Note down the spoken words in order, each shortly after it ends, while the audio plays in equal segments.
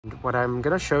What I'm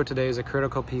going to show today is a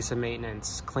critical piece of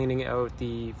maintenance, cleaning out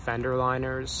the fender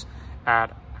liners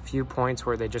at a few points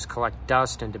where they just collect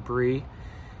dust and debris.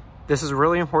 This is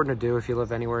really important to do if you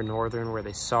live anywhere northern where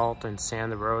they salt and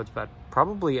sand the roads, but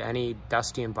probably any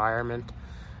dusty environment,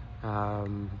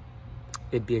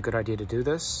 it'd be a good idea to do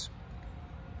this.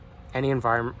 Any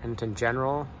environment in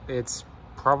general, it's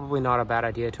probably not a bad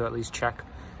idea to at least check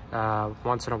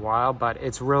once in a while, but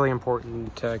it's really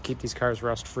important to keep these cars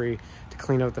rust free, to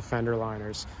clean out the fender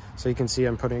liners. So you can see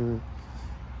I'm putting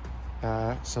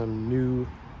some new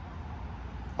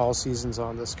all seasons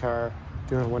on this car,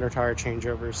 doing a winter tire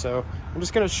changeover. So I'm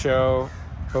just going to show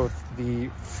both the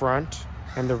front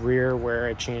and the rear where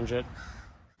I change it.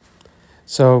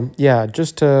 So yeah,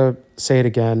 just to say it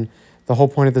again, the whole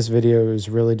point of this video is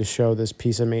really to show this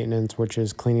piece of maintenance, which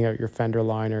is cleaning out your fender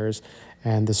liners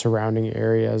and the surrounding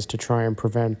areas to try and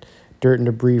prevent dirt and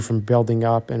debris from building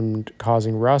up and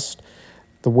causing rust.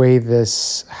 The way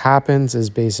this happens is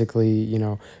basically, you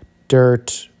know,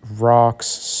 dirt, rocks,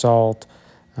 salt,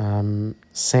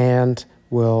 sand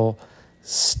will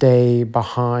stay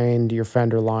behind your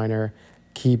fender liner,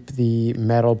 keep the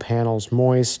metal panels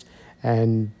moist,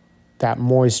 and that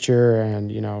moisture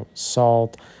and, you know,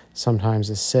 salt,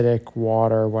 sometimes acidic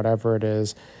water, whatever it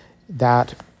is,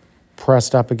 that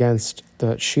pressed up against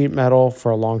the sheet metal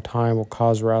for a long time will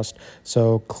cause rust.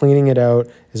 So cleaning it out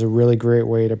is a really great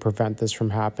way to prevent this from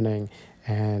happening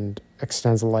and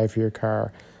extends the life of your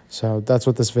car. So that's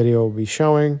what this video will be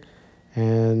showing,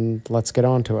 and let's get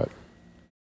on to it.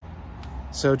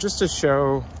 So just to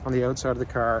show on the outside of the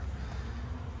car,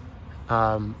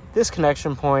 this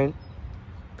connection point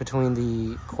between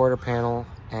the quarter panel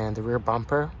and the rear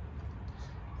bumper,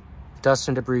 dust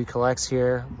and debris collects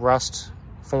here, rust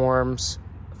forms,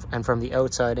 and from the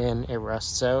outside in, it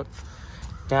rusts out.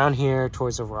 Down here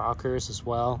towards the rockers as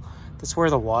well, that's where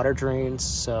the water drains,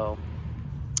 so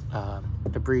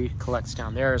debris collects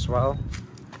down there as well.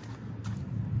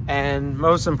 And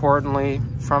most importantly,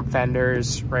 front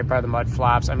fenders right by the mud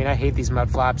flaps. I mean, I hate these mud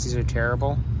flaps. These are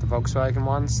terrible, the Volkswagen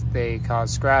ones. They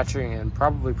cause scratching and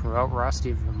probably promote rust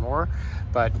even more.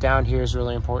 But down here is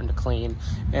really important to clean,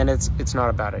 and it's not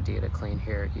a bad idea to clean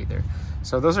here either.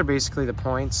 So those are basically the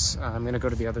points. I'm gonna go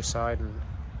to the other side and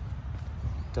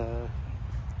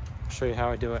show you how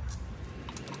I do it.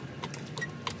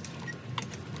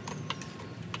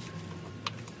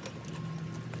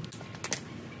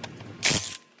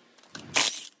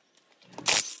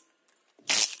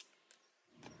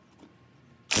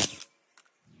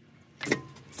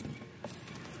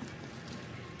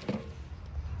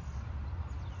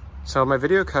 So my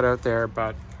video cut out there,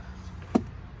 but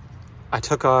I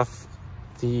took off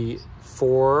the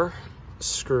 4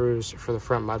 screws for the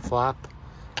front mud flap,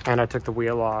 and I took the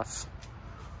wheel off.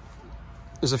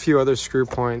 There's a few other screw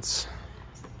points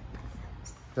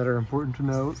that are important to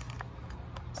note.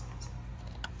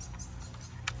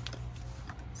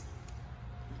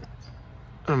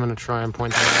 I'm gonna try and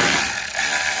point that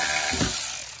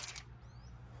out.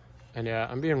 And yeah,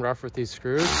 I'm being rough with these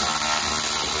screws,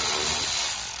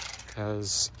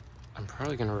 because I'm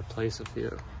probably going to replace a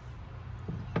few.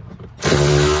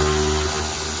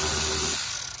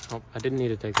 Oh, I didn't need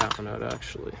to take that one out,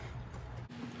 actually.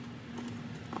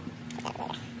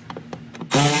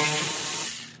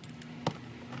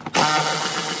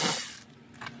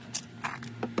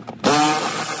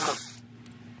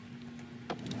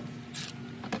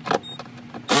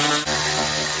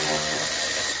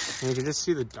 And you can just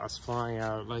see the dust flying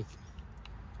out, like,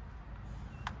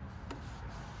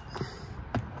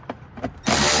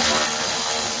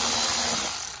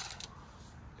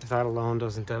 that alone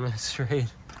doesn't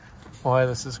demonstrate why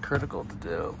this is critical to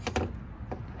do.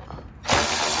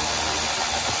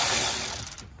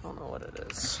 Don't know what it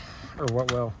is, or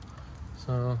what will.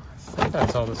 So I think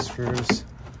that's all the screws.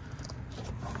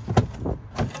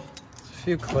 There's a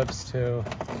few clips too,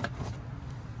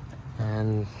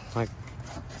 and like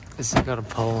this has got a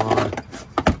pull on.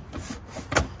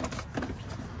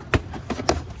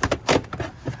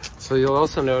 So you'll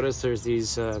also notice there's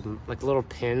these like little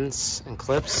pins and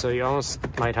clips, so you almost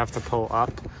might have to pull up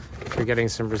if you're getting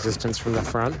some resistance from the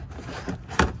front.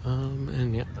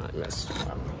 And yeah, I messed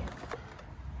up.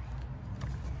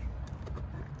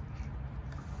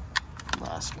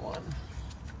 Last one.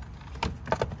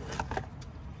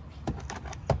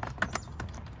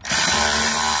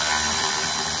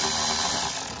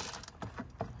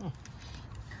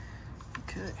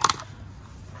 Okay.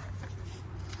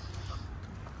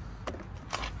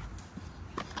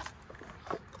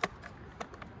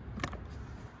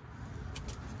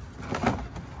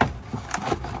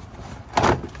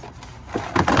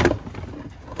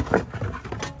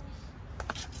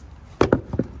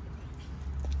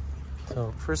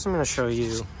 So first I'm going to show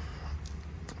you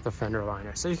the fender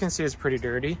liner. So you can see it's pretty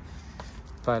dirty,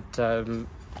 but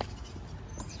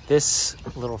this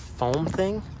little foam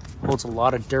thing holds a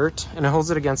lot of dirt, and it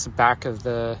holds it against the back of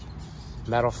the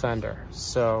metal fender.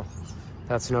 So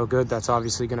that's no good. That's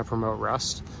obviously going to promote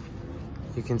rust.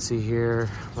 You can see here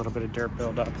a little bit of dirt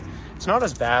buildup. It's not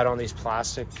as bad on these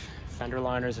plastic fender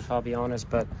liners, if I'll be honest,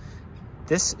 but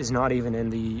this is not even in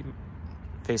the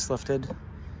facelifted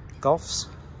Golfs.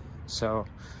 So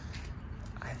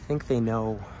I think they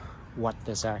know what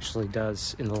this actually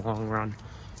does in the long run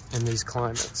in these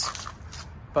climates.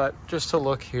 But just to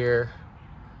look here,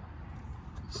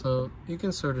 so you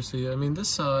can sort of see, I mean, this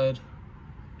side,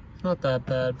 not that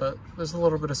bad, but there's a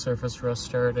little bit of surface rust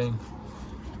starting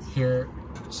here.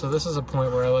 So this is a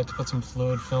point where I like to put some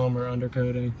fluid film or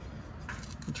undercoating.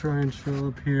 I'll try and show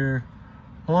up here.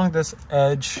 Along this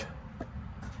edge,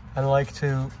 I like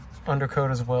to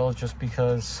undercoat as well, just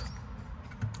because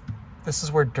this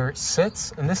is where dirt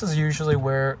sits, and this is usually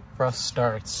where rust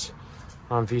starts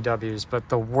on VWs. But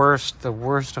the worst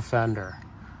offender,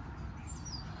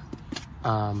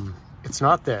 it's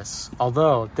not this,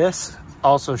 although this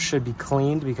also should be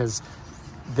cleaned, because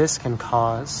this can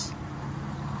cause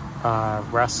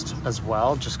rust as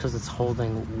well, just because it's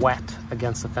holding wet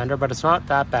against the fender. But it's not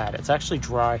that bad, it's actually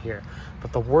dry here.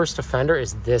 But the worst offender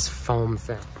is this foam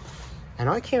thing, and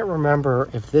I can't remember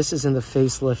if this is in the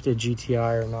facelifted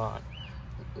GTI or not,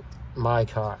 my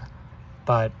car.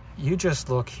 But you just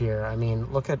look here, I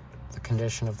mean, look at the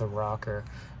condition of the rocker.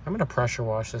 I'm going to pressure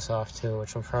wash this off too,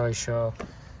 which will probably show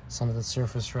some of the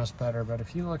surface rust better. But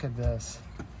if you look at this,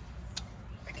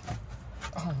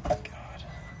 oh my god,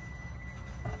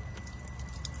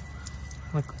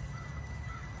 look,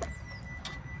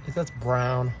 that's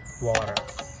brown water,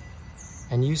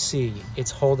 and you see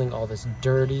it's holding all this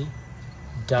dirty,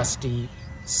 dusty,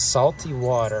 salty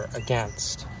water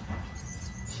against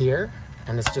here,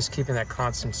 and it's just keeping that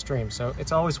constant stream. So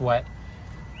it's always wet,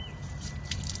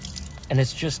 and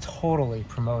it's just totally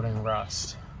promoting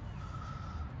rust.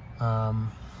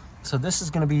 So this is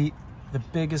going to be the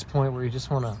biggest point where you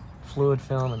just want to fluid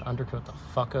film and undercoat the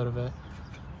fuck out of it.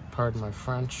 Pardon my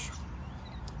French.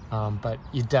 But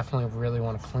you definitely really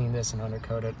want to clean this and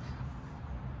undercoat it.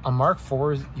 On Mark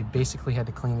IVs, you basically had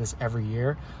to clean this every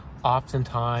year.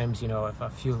 Oftentimes, you know, if a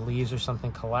few leaves or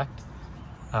something collect,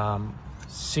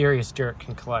 serious dirt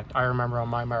can collect. I remember on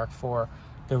my Mark IV,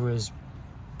 there was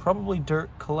probably dirt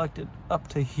collected up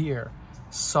to here,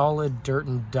 solid dirt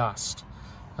and dust.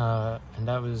 And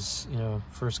that was, you know,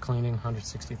 first cleaning,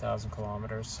 160,000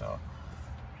 kilometers, so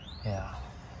yeah.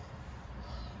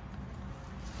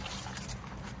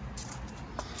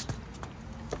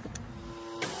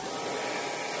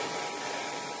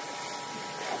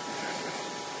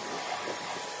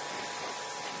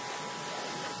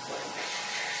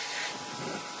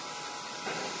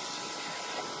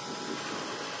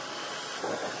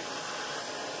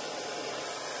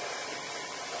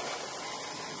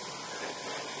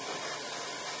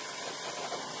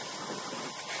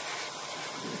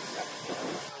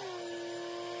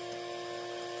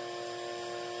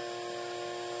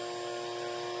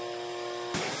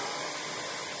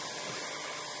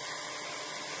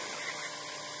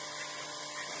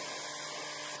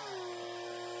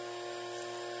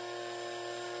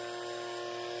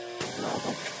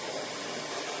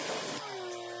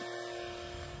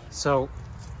 So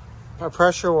I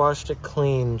pressure washed it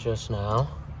clean just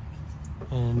now,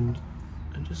 and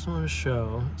I just want to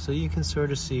show, so you can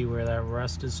sort of see where that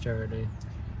rust is starting,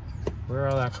 where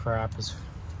all that crap is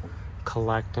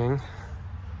collecting.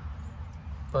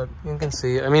 But you can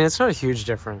see, I mean, it's not a huge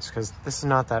difference because this is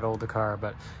not that old a car,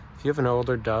 but if you have an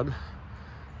older dub,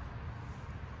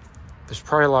 there's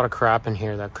probably a lot of crap in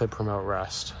here that could promote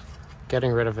rust.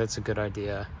 Getting rid of it's a good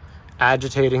idea.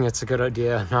 Agitating it's a good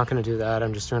idea. I'm not going to do that.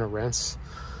 I'm just doing a rinse.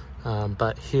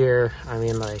 But here, I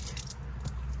mean, like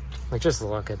just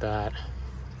look at that.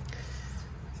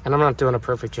 And I'm not doing a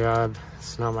perfect job.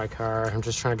 It's not my car. I'm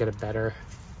just trying to get it better.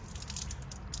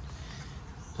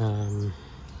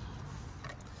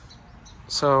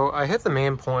 So I hit the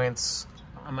main points.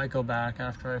 I might go back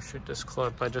after I shoot this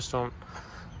clip. I just don't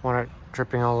want it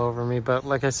dripping all over me. But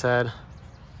like I said,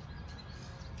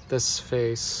 this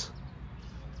face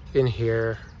in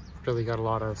here really got a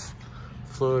lot of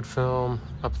fluid film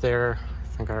up there.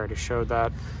 I think I already showed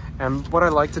that. And what I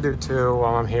like to do too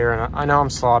while I'm here, and I know I'm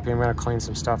sloppy, I'm gonna clean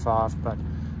some stuff off, but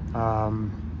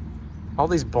all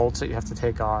these bolts that you have to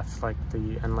take off, like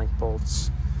the end link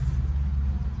bolts,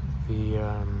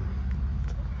 the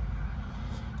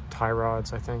tie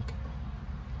rods, I think,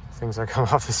 things that come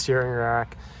off the steering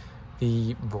rack,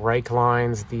 The brake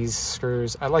lines, these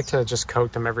screws, I like to just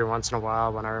coat them every once in a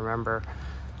while when I remember.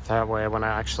 That way, when I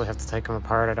actually have to take them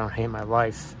apart, I don't hate my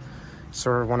life.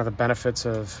 Sort of one of the benefits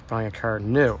of buying a car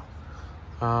new.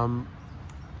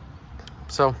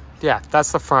 So yeah,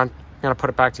 that's the front. I'm gonna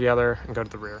put it back together and go to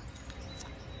the rear.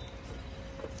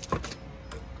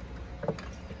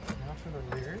 Now for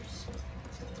the rears.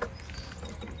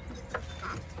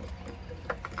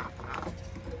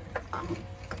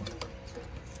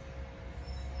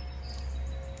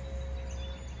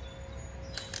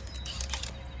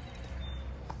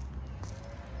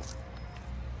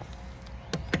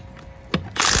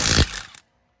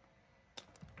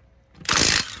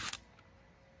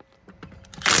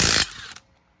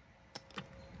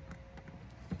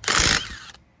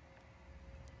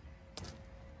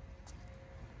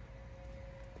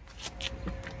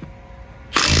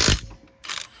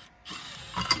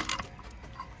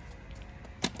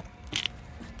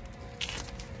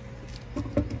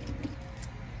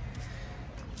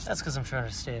 That's because I'm trying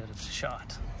to stay out of the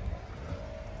shot.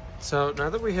 So now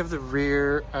that we have the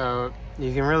rear out,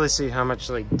 you can really see how much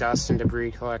like dust and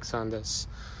debris collects on this.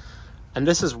 And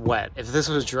this is wet. If this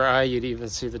was dry, you'd even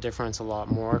see the difference a lot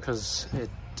more because it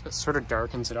sort of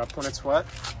darkens it up when it's wet.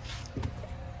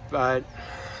 But,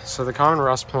 so the common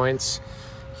rust points,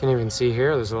 you can even see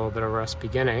here, there's a little bit of rust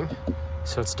beginning.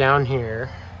 So it's down here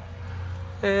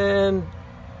and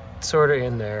sort of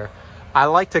in there. I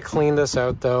like to clean this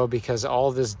out though because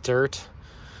all this dirt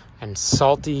and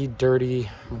salty,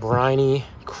 dirty, briny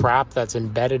crap that's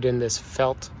embedded in this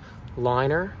felt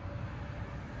liner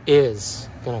is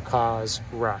gonna cause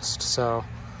rust. So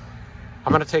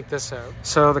I'm gonna take this out.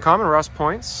 So the common rust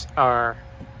points are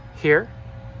here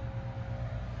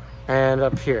and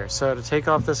up here. So to take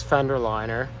off this fender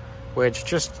liner, which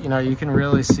just, you know, you can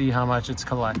really see how much it's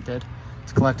collected.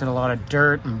 It's collected a lot of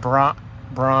dirt and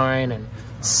brine and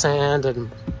sand and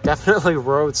definitely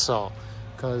road salt,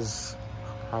 because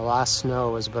our last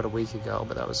snow was about a week ago,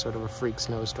 but that was sort of a freak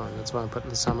snowstorm. That's why I'm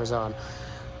putting the summers on.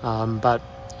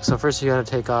 So first you gotta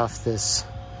take off this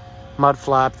mud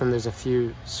flap, then there's a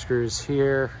few screws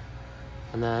here,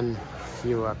 and then a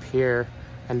few up here,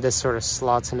 and this sort of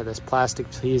slots into this plastic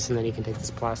piece, and then you can take this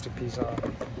plastic piece off.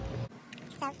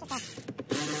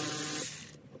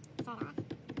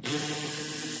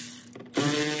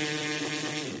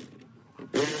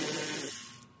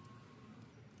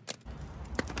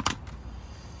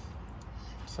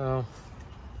 So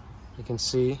you can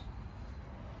see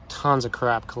tons of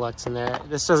crap collects in there.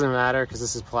 This doesn't matter because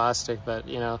this is plastic, but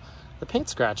you know, the paint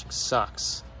scratching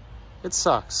sucks. It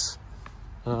sucks.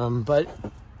 But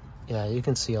yeah, you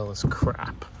can see all this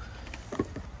crap.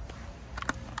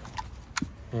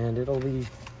 And it'll be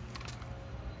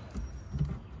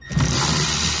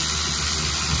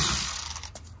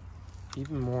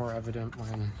even more evident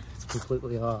when it's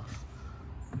completely off.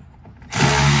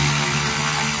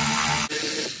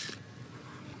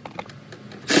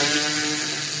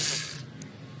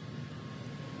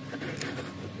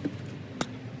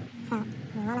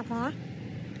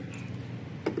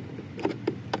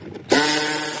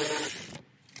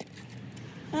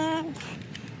 And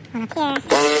one up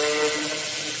here.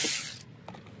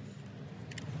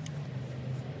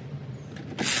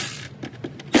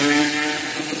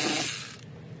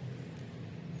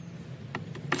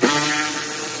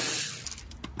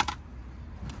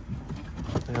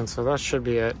 And so that should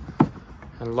be it.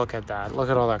 And look at that. Look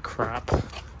at all that crap.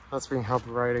 That's being held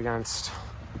right against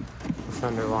the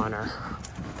fender liner.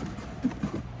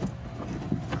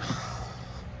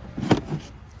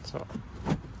 So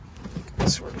you can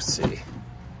sort of see.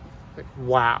 Like,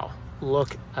 wow.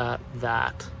 Look at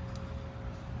that.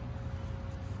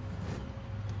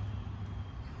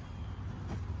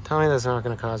 Tell me that's not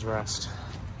going to cause rust.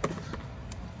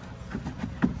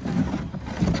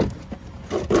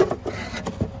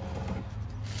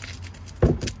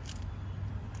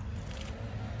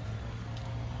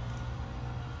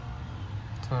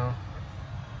 So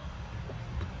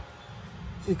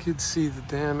you could see the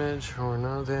damage or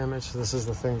no damage. This is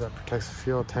the thing that protects the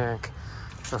fuel tank,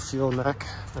 the fuel neck.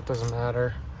 That doesn't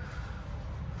matter.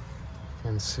 You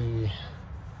can see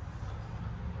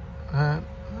that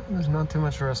there's not too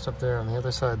much rust up there. On the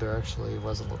other side, there actually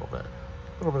was a little bit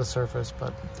of surface,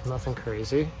 but nothing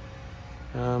crazy.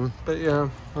 But yeah,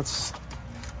 let's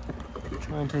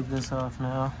try and take this off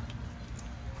now.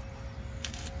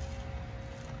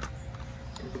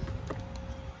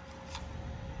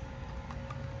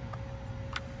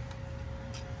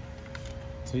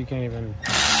 So you can't even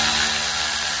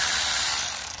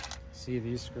see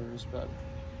these screws, but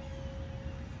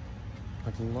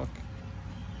I can look.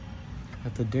 I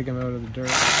have to dig them out of the dirt.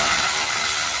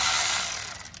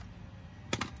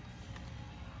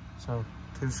 So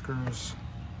 2 screws.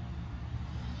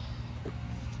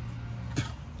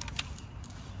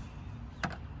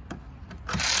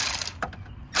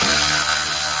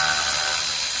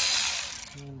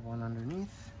 And 1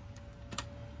 underneath.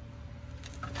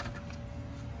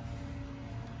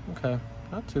 Okay,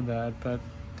 not too bad, but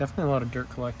definitely a lot of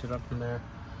dirt collected up in there.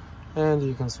 And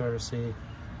you can sort of see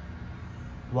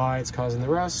why it's causing the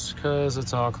rust, because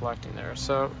it's all collecting there.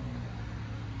 So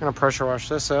I'm gonna pressure wash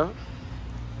this out.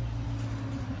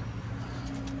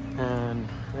 And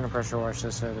I'm gonna pressure wash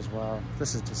this out as well.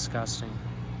 This is disgusting.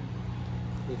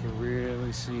 You can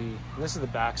really see, this is the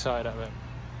back side of it.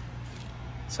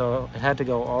 So it had to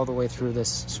go all the way through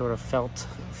this sort of felt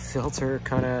filter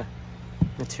kind of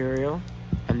material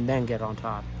and then get on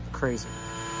top. Crazy.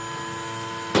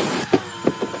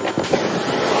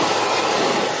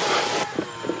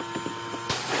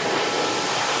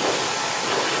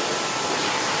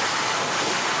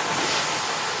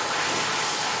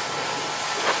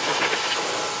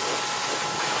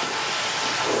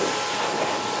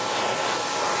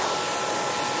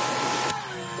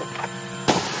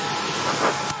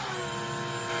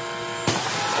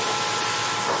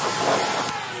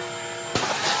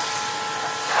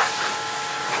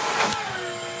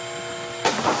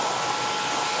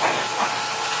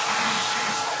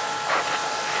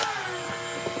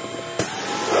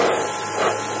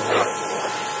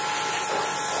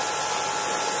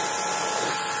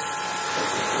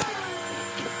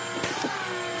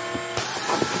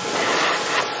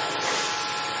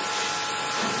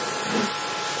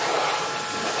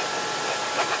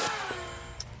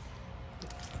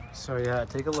 So yeah,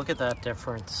 take a look at that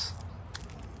difference.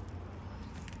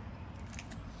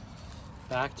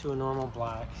 Back to a normal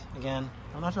black. Again,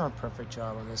 I'm not doing a perfect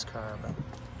job on this car, but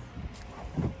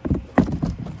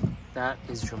that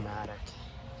is dramatic.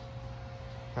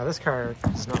 Now this car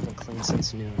has not been cleaned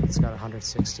since noon. It's got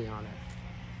 160 on it.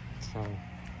 So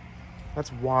that's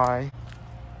why.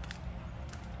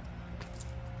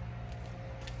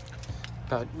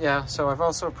 But yeah, so I've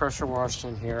also pressure washed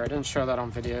in here. I didn't show that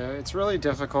on video. It's really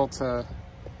difficult to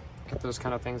get those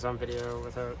kind of things on video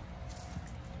without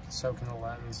soaking the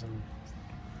lens and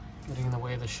getting in the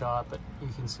way of the shot. But you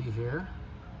can see here,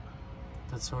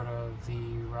 that's sort of the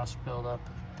rust buildup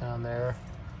down there.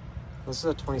 This is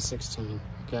a 2016.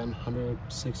 Again,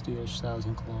 160-ish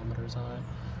thousand kilometers on it.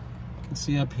 You can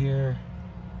see up here,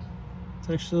 it's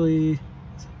actually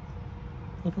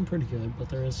looking pretty good, but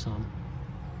there is some.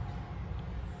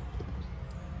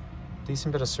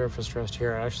 Decent bit of surface rust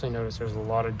here. I actually noticed there's a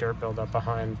lot of dirt buildup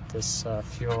behind this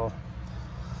fuel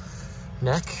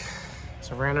neck.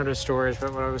 So I ran out of storage,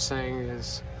 but what I was saying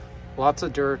is lots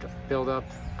of dirt buildup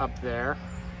up there.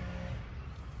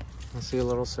 I see a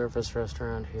little surface rust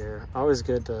around here. Always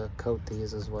good to coat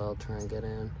these as well, try and get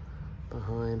in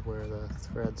behind where the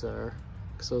threads are,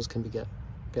 because those can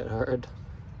get hard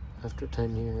after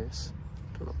 10 years.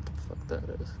 Don't know what the fuck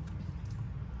that is.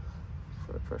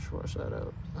 I pressure wash that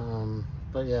out.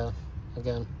 But yeah,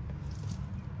 again,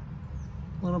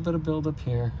 a little bit of buildup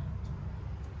here.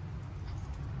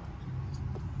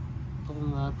 Other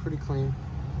than that, pretty clean.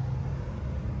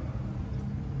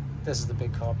 This is the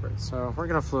big culprit. So we're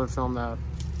gonna fluid film that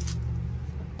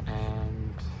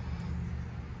and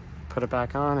put it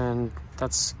back on, and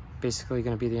that's basically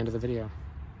gonna be the end of the video.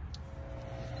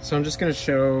 So I'm just gonna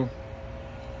show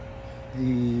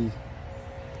the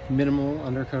minimal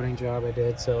undercoating job I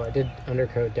did. So I did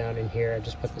undercoat down in here. I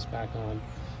just put this back on.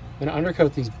 I'm gonna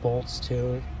undercoat these bolts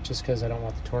too, just because I don't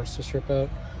want the Torx to strip out.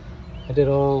 I did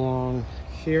all along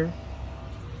here,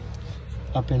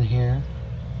 up in here,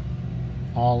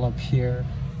 all up here,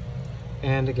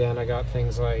 and again I got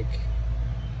things like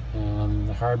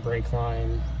the hard brake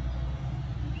line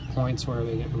points where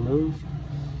they get removed.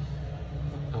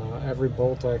 Every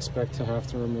bolt I expect to have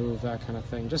to remove, that kind of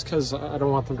thing, just because I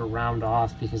don't want them to round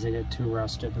off because they get too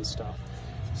rusted and stuff.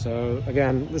 So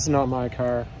again, this is not my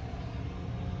car.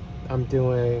 I'm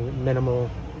doing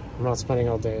minimal. I'm not spending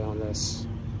all day on this,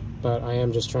 but I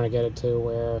am just trying to get it to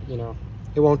where, you know,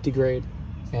 it won't degrade,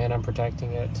 and I'm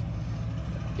protecting it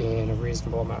in a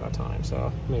reasonable amount of time.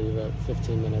 So maybe about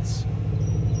 15 minutes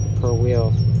per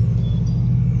wheel.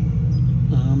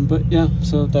 But yeah,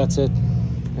 so that's it.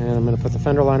 And I'm going to put the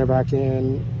fender liner back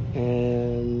in,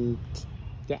 and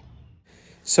yeah.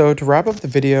 So to wrap up the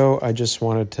video, I just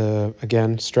wanted to,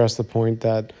 again, stress the point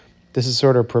that this is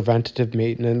sort of preventative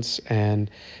maintenance, and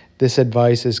this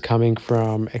advice is coming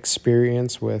from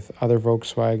experience with other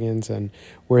Volkswagens and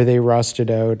where they rusted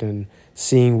out and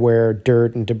seeing where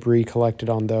dirt and debris collected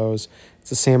on those.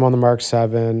 It's the same on the Mark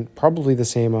 7, probably the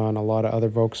same on a lot of other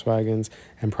Volkswagens,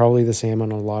 and probably the same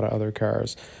on a lot of other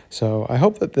cars. So I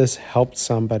hope that this helped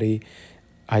somebody.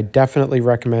 I definitely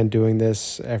recommend doing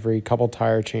this every couple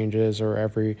tire changes or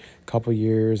every couple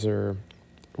years or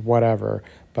whatever.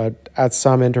 But at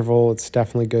some interval, it's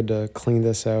definitely good to clean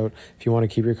this out if you want to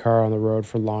keep your car on the road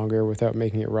for longer without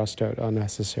making it rust out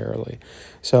unnecessarily.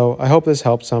 So I hope this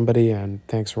helped somebody, and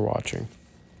thanks for watching.